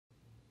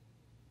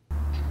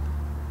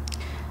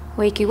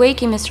Wakey,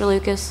 wakey, Mr.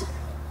 Lucas.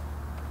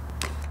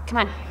 Come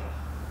on.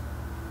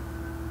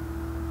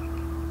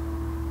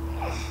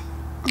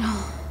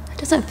 Oh, that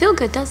doesn't feel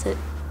good, does it?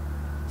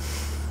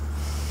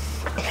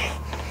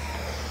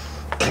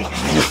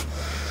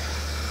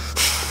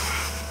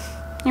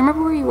 You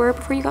remember where you were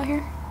before you got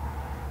here?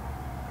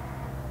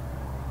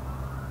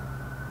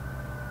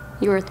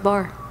 You were at the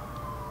bar.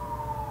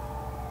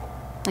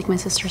 Like my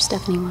sister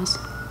Stephanie was.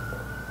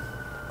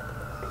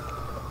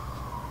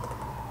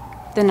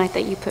 The night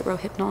that you put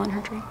Rohypnol in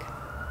her drink.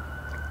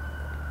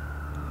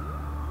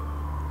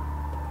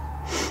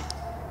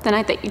 The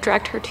night that you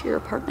dragged her to your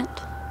apartment.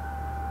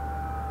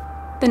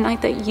 The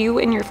night that you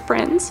and your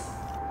friends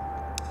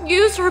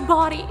used her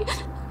body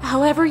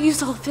however you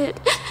saw fit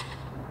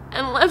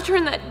and left her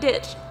in that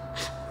ditch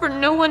for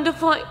no one to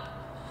find.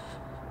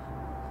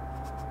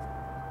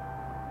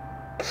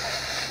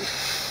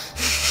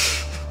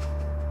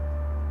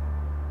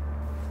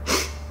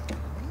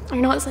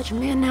 You're not such a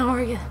man now,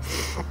 are you?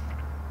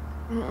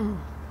 Mm-mm.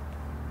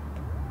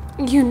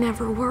 You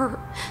never were.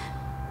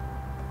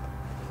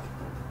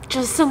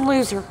 Just some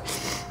loser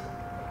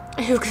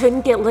who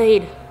couldn't get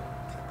laid.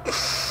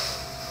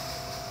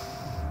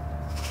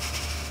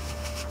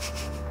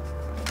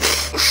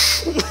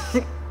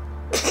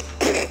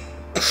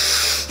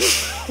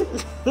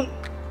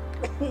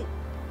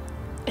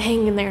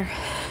 Hang in there.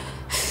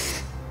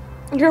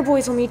 Your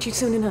boys will meet you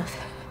soon enough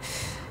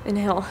in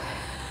hell.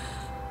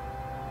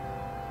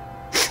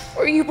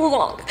 Where you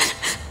belong.